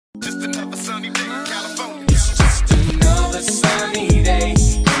Just another sunny day in California. It's just another sunny day,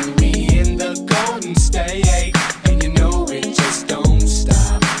 and we in the Golden State, and you know it just don't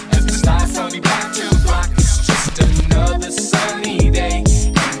stop. As the stars sunny back to the block. It's just another sunny day,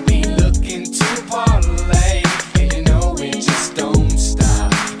 and we looking to parlay, and you know it just don't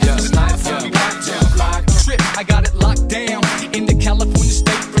stop. As the stars sunny back to the block. Trip, I got it locked down in the California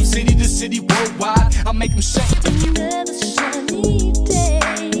state, from city to city worldwide. I make them shake. Another sunny day,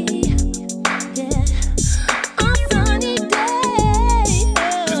 yeah, a sunny day.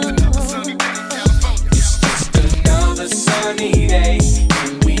 Just another sunny day in California. It's just another sunny day,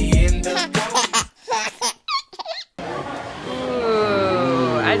 and we in the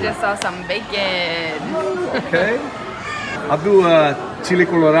Ooh, I just saw some bacon. Okay. I'll do chili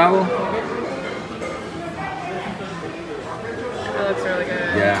colorado. That looks really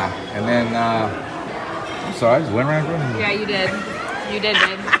good. Yeah, and then I'm sorry, I just went right in front of you. Yeah, you did. You did,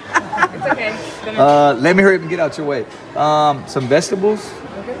 babe. It's okay. Let me hurry up and get out your way. Some vegetables.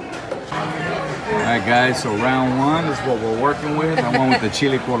 All right, guys. So round one is what we're working with. I went with the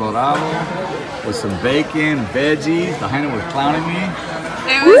chili colorado with some bacon, veggies. The hyena was clowning me.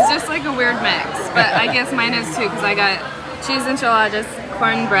 It was just like a weird mix, but I guess mine is too because I got cheese enchiladas,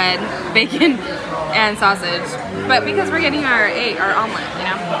 cornbread, bacon, and sausage. But because we're getting our omelet, you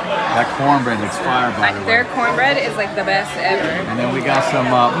know. That cornbread looks fire, by the way. Their cornbread is like the best ever. And then we got some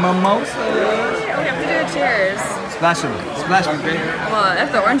mimosas. Yeah, we have to do a cheers. Splash them, baby. Well,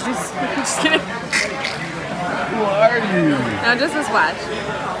 that's the orange juice. Just kidding. Who are you? No, just a splash.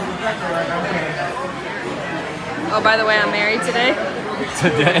 Oh, by the way, I'm married today.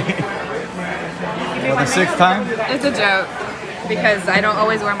 Today. For the sixth time? It's a joke because I don't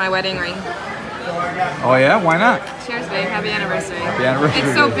always wear my wedding ring. Oh yeah, why not? Cheers, babe. Happy anniversary. Happy anniversary.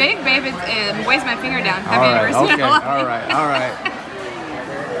 It's so big, babe. It weighs my finger down. Happy anniversary. Okay, all right.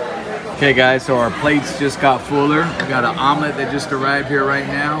 Okay, guys, so our plates just got fuller. We got an omelet that just arrived here right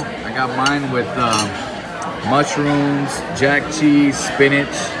now. I got mine with mushrooms, jack cheese,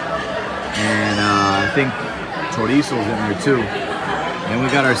 spinach, and I think chorizo's in there too. Then we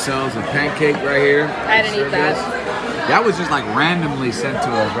got ourselves a pancake right here. I didn't eat that. That was just like randomly sent to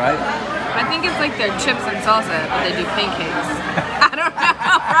us, right? I think it's like their chips and salsa, but they do pancakes. I don't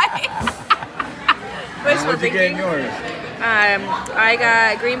know, right? Wishful What'd you get in thinking. yours? I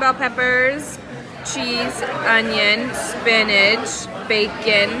got green bell peppers, cheese, onion, spinach,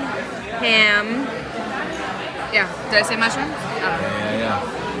 bacon, ham. Yeah, did I say mushrooms? I don't know. Yeah.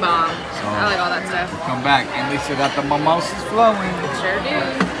 Bomb. So, I like all that stuff. Come back, and Lisa got the mimosas flowing. Sure do.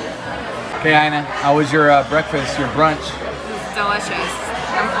 Okay, Aina, how was your breakfast, your brunch? It's delicious.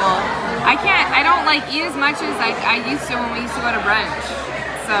 I'm full. I don't like eat as much as I used to when we used to go to brunch.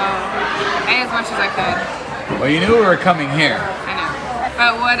 So I ate as much as I could. Well, you knew we were coming here. I know.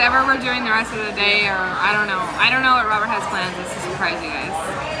 But whatever we're doing the rest of the day, or I don't know. I don't know what Robert has plans. It's a surprise, you guys.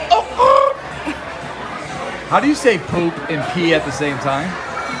 How do you say poop and pee at the same time?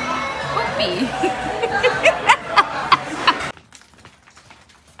 Poopy.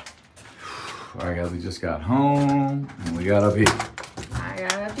 All right, guys, we just got home and we got up here. I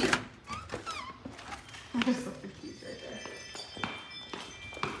gotta pee.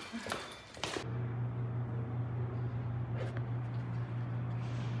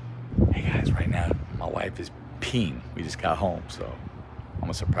 Hey guys, right now my wife is peeing. We just got home, so I'm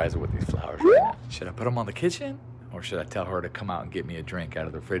gonna surprise her with these flowers right now. Should I put them on the kitchen, or should I tell her to come out and get me a drink out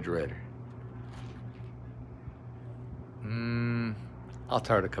of the refrigerator? I'll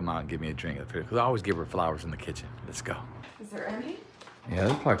tell her to come out and give me a drink out of the refrigerator, because I always give her flowers in the kitchen. Let's go. Is there any? Yeah,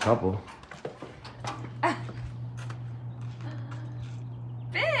 there's probably a couple.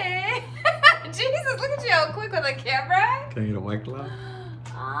 Big! Jesus, look at you how quick with a camera. Can I get a white glove?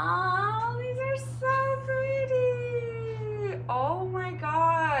 Oh, these are so pretty. Oh my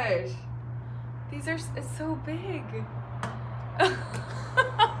gosh. These are so big.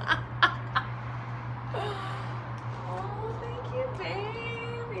 Oh, thank you, babe.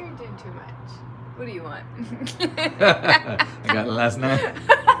 You're doing too much. What do you want? I got it last night.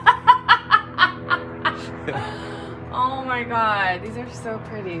 Oh my god, these are so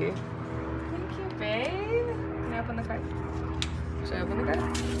pretty. Thank you, babe. Can I open the card? Should I open the card?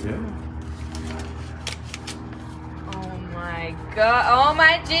 Yeah. Oh my god. Oh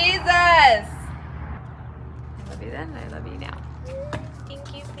my Jesus! I love you then, I love you now. Thank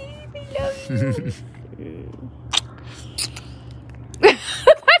you, baby. Love you.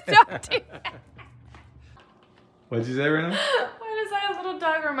 Don't do that. What'd you say right now? Why does that little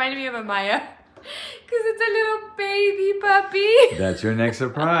dog remind me of a Maya? Because it's a little baby puppy. That's your next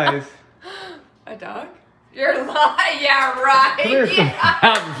surprise. A dog? You're lying. Yeah, right. There's some Yeah.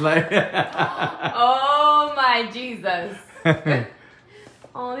 fountains like. Oh my Jesus.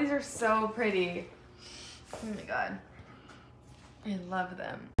 Oh, these are so pretty. Oh my God. I love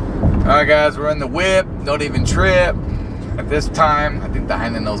them. Alright guys, we're in the whip. Don't even trip. At this time, I think the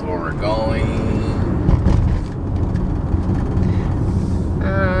hyena knows where we're going.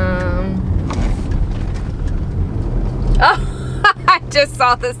 Oh, I just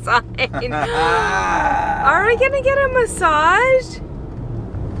saw the sign. Are we gonna get a massage?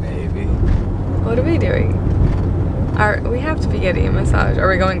 Maybe. What are we doing? We have to be getting a massage. Are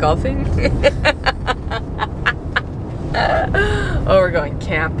we going golfing? Oh, we're going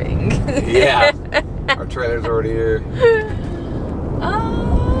camping. Yeah. Our trailer's already here.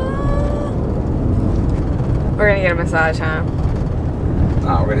 We're gonna get a massage, huh?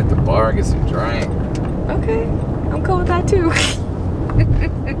 Nah, we're gonna hit the bar and get some drink. Okay, I'm cool with that too.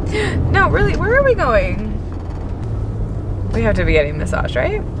 No, really, where are we going? We have to be getting a massage,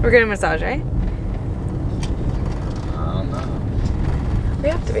 right? We're getting a massage, right? I don't know. We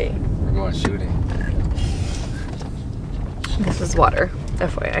have to be. We're going shooting. This is water,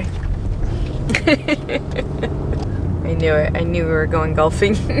 FYI. I knew it. I knew we were going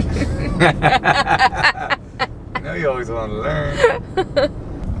golfing. I know you always want to learn.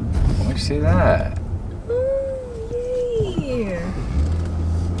 Let me see that. Oh, yay.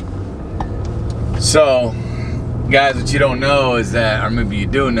 So, guys, what you don't know is that, or maybe you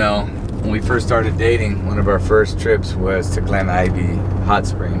do know, when we first started dating, one of our first trips was to Glen Ivy Hot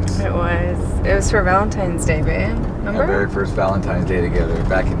Springs. It was for Valentine's Day, babe. Remember? Our very first Valentine's Day together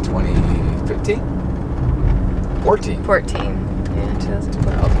back in 2015? 14. 14. Yeah,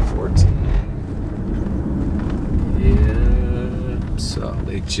 2014. Yeah. So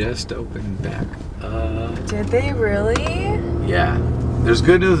they just opened back up. Did they really? Yeah. There's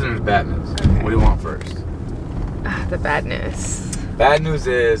good news and there's bad news. Okay. What do you want first? The bad news. Bad news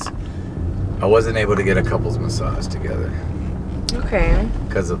is I wasn't able to get a couples massage together Okay.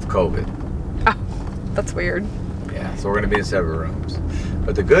 because of COVID. Oh, that's weird. Yeah, so we're gonna be in separate rooms.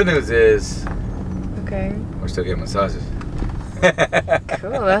 But the good news is Okay. we're still getting massages.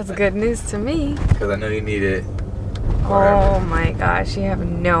 Cool. That's good news to me. Because I know you need it. Oh my gosh, you have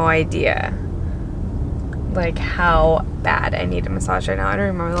no idea. Like how bad I need a massage right now. I don't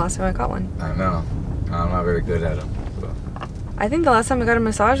remember the last time I got one. I know. I'm not very good at them. So. I think the last time I got a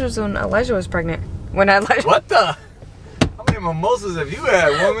massage was when Elijah was pregnant. When Elijah. What the? How many mimosas have you had,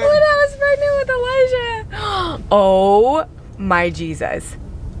 woman? When I was pregnant with Elijah. Oh my Jesus.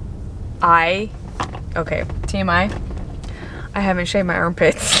 Okay, TMI. I haven't shaved my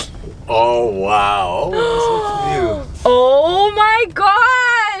armpits. Oh, wow. Oh, what's with you? Oh my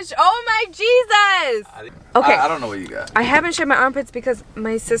gosh. Oh my Jesus. Okay. I don't know what you got. I haven't shaved my armpits because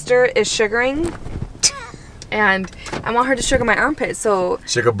my sister is sugaring. And I want her to sugar my armpits, so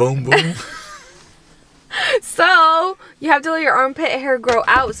Sugar boom boom. so you have to let your armpit hair grow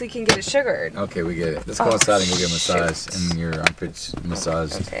out so you can get it sugared. Okay, we get it. Let's go outside and go get a massage and your armpits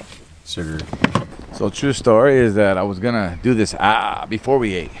massaged. Okay. Sugar. So true story is that I was gonna do this before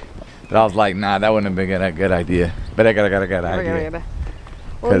we ate, but I was like, nah, that wouldn't have been a good idea. But I got a good idea.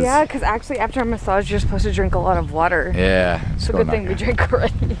 Well, yeah, because actually after a massage you're supposed to drink a lot of water. Yeah. It's a good thing we drank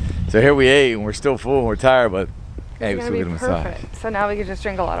already. So here we ate and we're still full and we're tired, but hey, we It's still gonna get a be massage. perfect. So now we can just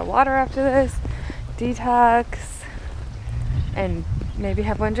drink a lot of water after this, detox, and maybe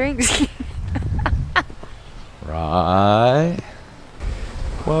have one drink. Right.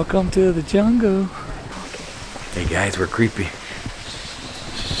 Welcome to the jungle. Hey guys, we're creepy.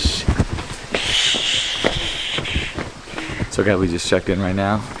 So guys, we just checked in right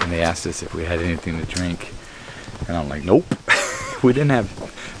now and they asked us if we had anything to drink. And I'm like, nope. We didn't have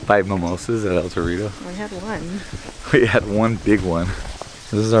 5 mimosas at El Torito. We had one. We had one big one.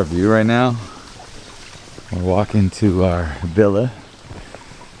 This is our view right now. We're walking to our villa.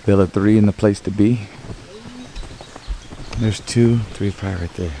 Villa 3 in the place to be. There's 2, 3, 5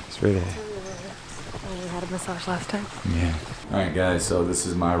 right there. It's right there. Oh, we had a massage last time. Yeah. Alright guys, so this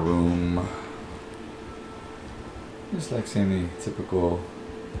is my room. Just like any typical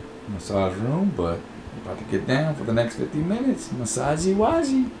massage room, but I'm about to get down for the next 50 minutes. Massagey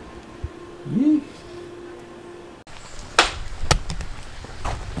waji. Yeah.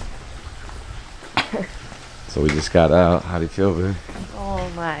 So we just got out. How do you feel, babe? Oh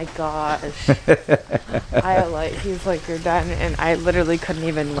my gosh. He's like, you're done, and I literally couldn't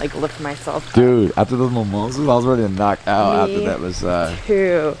even like lift myself up. Dude, after those mimosas, I was ready to knock out Me after that massage.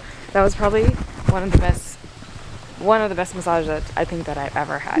 Too. That was probably one of the best massages that I think that I've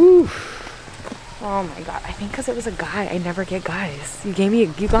ever had. Oof. Oh my god. I think because it was a guy. I never get guys. You got me a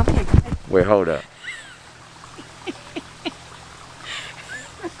guy. Wait, hold up.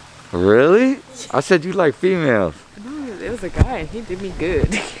 Really? I said you like females. No, it was a guy. He did me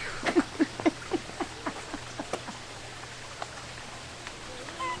good.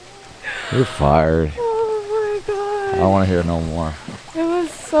 You're fired. Oh my god. I don't want to hear no more. It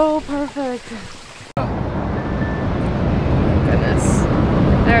was so perfect. Goodness.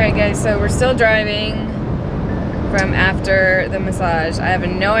 Alright guys, so we're still driving from after the massage. I have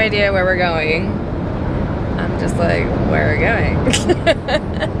no idea where we're going. I'm just like, where are we going?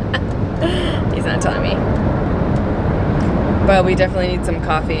 He's not telling me. But we definitely need some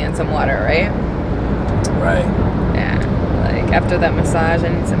coffee and some water, right? Right. Yeah. Like after that massage, I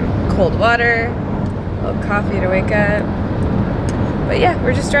need some cold water, a little coffee to wake up. But yeah,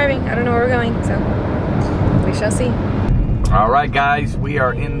 we're just driving. I don't know where we're going, so we shall see. All right, guys, we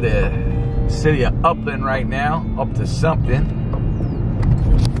are in the city of Upland right now, up to something.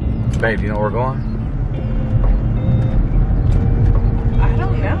 Babe, do you know where we're going? I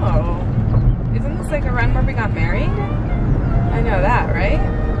don't know. Isn't this like around where we got married? I know that, right?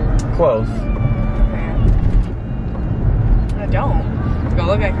 Close. Okay. I don't. Go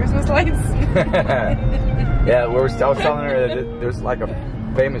look at Christmas lights. Yeah, I was telling her that there's like a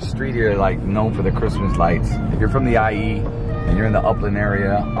famous street here, like known for the Christmas lights. If you're from the IE and you're in the Upland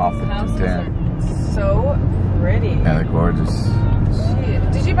area, off the 210. So pretty. Yeah, they're gorgeous.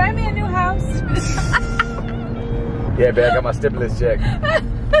 Shit. Did you buy me a new house? Yeah, babe, I got my stimulus check.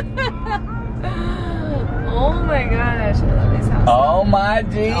 Oh my gosh, I love these houses. Oh my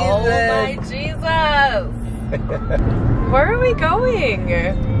Jesus! Oh my Jesus! Where are we going?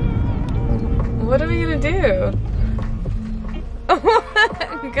 What are we gonna do? Oh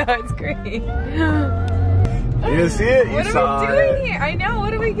my god, it's green. You didn't see it? You What saw are we doing it. here? I know,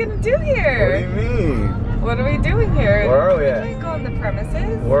 what are we gonna do What do here? you mean? What are we doing here? Where are we at? Can we go on the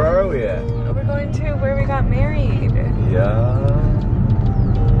premises? Where are we at? We're going to where we got married. Yeah.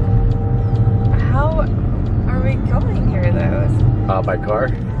 How are we going here though? By car?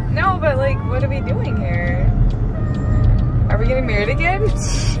 No, but like, what are we doing here? Are we getting married again?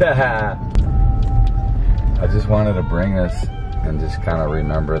 I just wanted to bring us and just kind of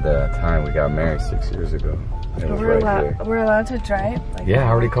remember the time we got married 6 years ago. It was right there. We're allowed to drive? Like, Yeah, I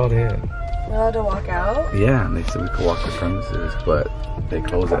already called ahead. we're allowed to walk out? Yeah, and they said we could walk the premises, but they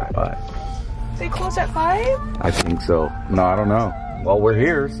close at 5. They close at 5? I think so. No, I don't know. Well, we're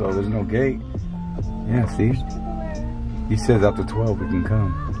here, so there's no gate. Yeah, see? He says after 12 we can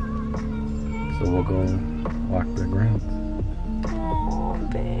come. So we'll go walk the grounds. Oh,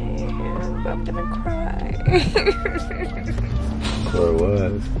 babe, I'm gonna cry. That's what it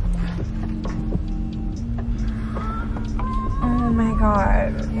was. Oh my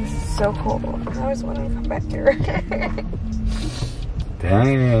god, this is so cool. I always wanted to come back here.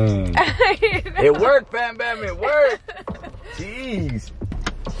 Dang. It worked, Bam Bam, it worked. Jeez.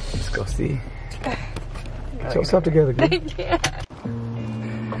 Let's go see. Get yourself together, girl.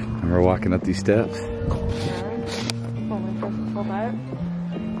 And we're walking up these steps.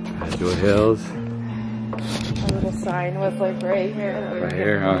 Edgewood Hills. A little sign was like right here. Right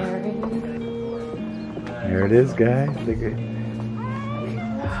here, huh? There it is, guys. Look at.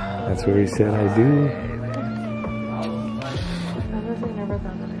 That's where he said I do.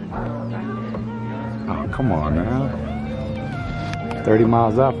 Oh, come on now. 30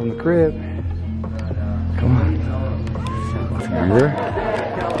 miles out from the crib. Come on. Remember?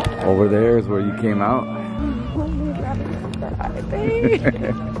 Over there is where you came out.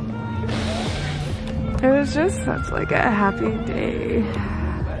 It was just such like a happy day.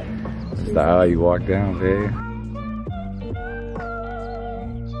 This is the aisle you walk down, babe.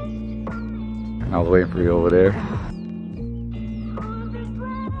 I was waiting for you over there.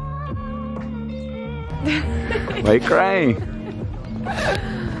 Why you crying?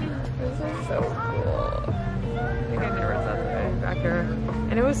 This is so cool. I think I never thought that I'd be back here.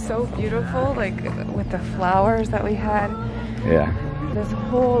 And it was so beautiful, like with the flowers that we had. Yeah. This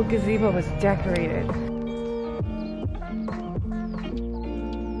whole gazebo was decorated.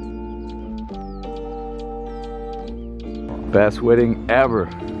 Best wedding ever.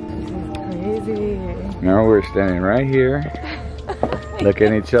 This is crazy. Now we're standing right here, looking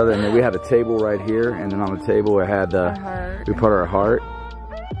at each other, and then we had a table right here, and then on the table it had heart. we put our heart,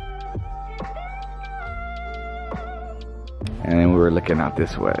 and then we were looking out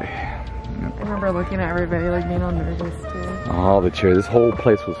this way. I remember looking at everybody like being all nervous too. All the chairs. This whole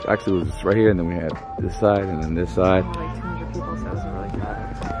place was actually right here, and then we had this side and then this side. Like 200 people, so it was really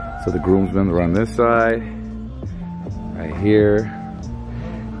crowded. So the groomsmen were on this side, right here.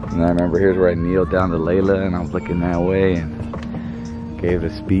 And I remember here's where I kneeled down to Layla, and I was looking that way and gave a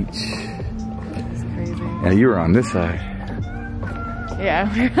speech. It's crazy. And you were on this side. Yeah.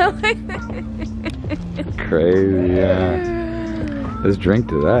 Crazy, yeah. Let's drink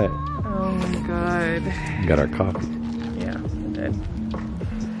to that. Oh my god. Got our coffee. Yeah, we did.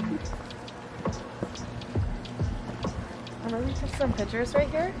 Remember we took some pictures right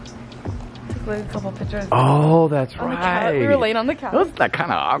here? Took like a couple pictures. Oh, that's On the couch. right. We were laying on the couch. Wasn't that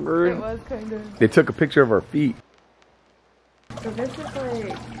kind of awkward? It was kind of. They took a picture of our feet. So this is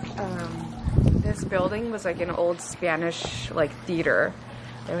like, this building was like an old Spanish like theater.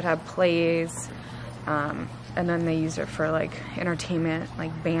 They would have plays, and then they used it for like entertainment,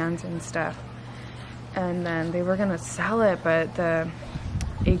 like bands and stuff. And then they were gonna sell it, but a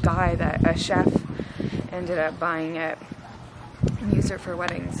chef ended up buying it and used it for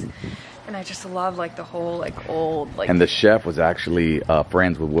weddings. And I just love like the whole like old like. And the chef was actually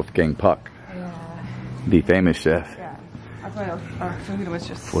friends with Wolfgang Puck, Yeah. the famous chef. Yeah. That's why our food was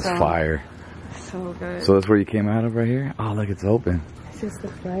just Was so, fire. so good. So that's where you came out of right here? Oh, look, it's open. This is the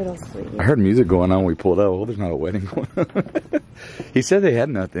bridal suite. I heard music going on when we pulled up. Oh, there's not a wedding going on. He said they had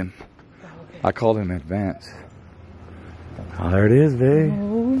nothing. I called in advance. Oh, there it is, babe.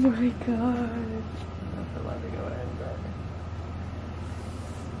 Oh my god.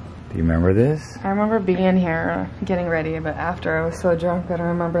 Do you remember this? I remember being here, getting ready, but after I was so drunk that I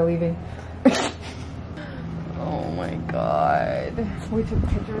remember leaving. Oh my god. We took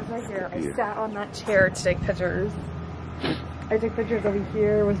pictures right here. I sat on that chair to take pictures. I took pictures over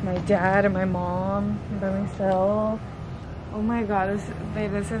here with my dad and my mom and by myself. Oh my god,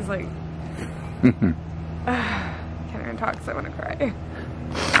 this is like... can't even talk because I want to cry.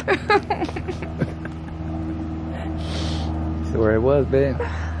 See where it was, babe?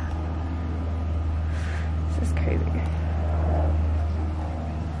 This is crazy.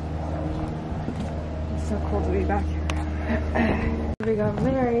 It's so cool to be back here. We got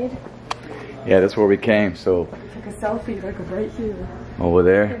married. Yeah, that's where we came. So Took a selfie like right here. over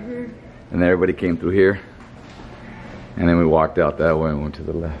there, and then everybody came through here, and then we walked out that way and went to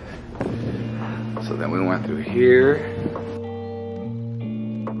the left. So then we went through here,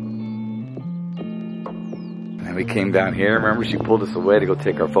 and then we came down here. Remember, she pulled us away to go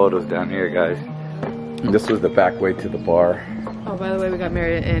take our photos down here, guys. And this was the back way to the bar. Oh, by the way, we got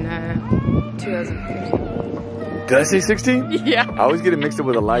married in 2015. Did I say 16? Yeah. I always get it mixed up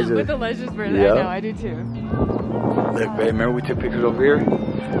with Elijah. With Elijah's birthday. Yeah. I know, I do too. Look, babe, remember we took pictures over here?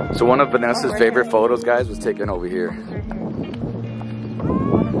 So one of Vanessa's favorite photos, guys, was taken over here. One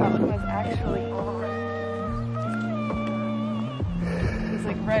of them was actually on. He's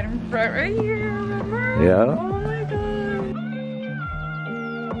like right here, remember? Yeah. Oh my god.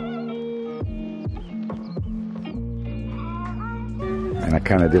 And I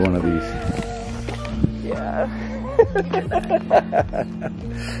kind of did one of these. Yeah. This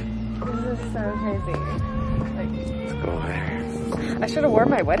is so crazy. Like, Let's go there. I should have worn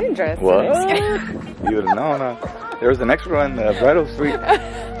my wedding dress. What? You would have known. There was the next one, the bridal suite.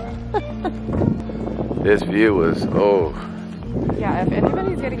 This view was, oh. Yeah, if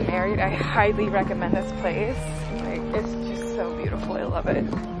anybody's getting married, I highly recommend this place. Like, it's just so beautiful. I love it.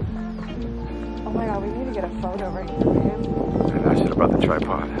 Oh my god, we need to get a photo right here, man. And I should have brought the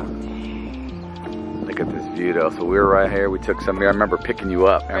tripod. Look at this view though. So we were right here. We took some here. I remember picking you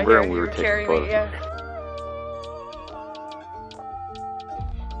up. Remember? Right here, And we you were taking carrying photos. me, yeah.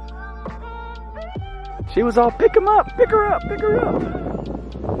 She was all, pick him up, pick her up, pick her up.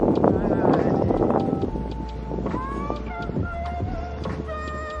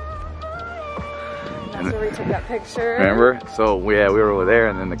 That's where we took that picture. Remember? So we were over there,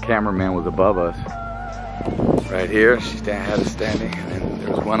 and then the cameraman was above us. Right here, she had us standing, and then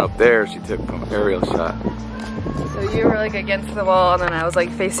there was one up there. She took an aerial shot. So you were like against the wall, and then I was like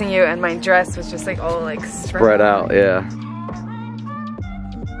facing you, and my dress was just like all like Spread out, yeah.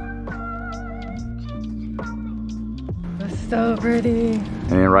 It was so pretty. And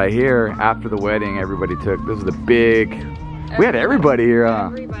then right here, after the wedding, everybody took. This was the big. We had everybody here, huh?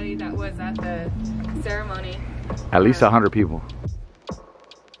 Everybody that was at the ceremony. At least 100 people.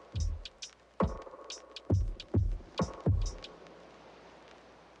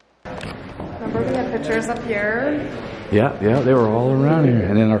 Remember we had pictures up here? Yeah, they were all around here.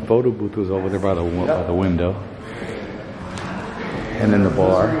 And then our photo booth was over there by the window. And then the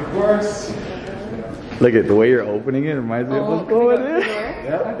bar. Look at the way you're opening it, reminds me of what's going in.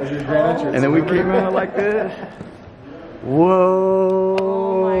 And then we came out like this. Whoa.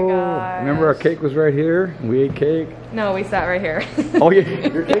 Oh my gosh. Remember our cake was right here? We ate cake. No, we sat right here. Oh yeah,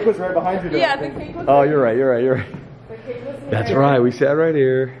 your cake was right behind you though. Yeah, the cake was Oh, you're right. The cake was That's here. right, we sat right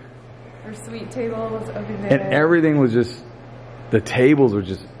here. Our sweet table was over there. And everything was just, the tables were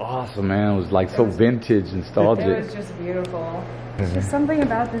just awesome, man. It was like so vintage, It nostalgic. was just beautiful. There's something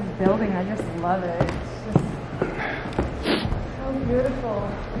about this building, I just love it. It's just so beautiful.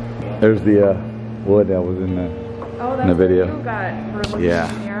 There's the wood that was in the video. You got relief Yeah.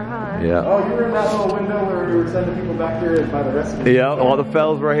 here, huh? Yeah. Oh, you were in that little window where we were sending people back here by the recipe. Yeah, all the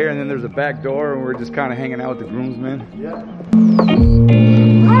fellas were here, and then there's a back door, and we're just kind of hanging out with the groomsmen. Yeah.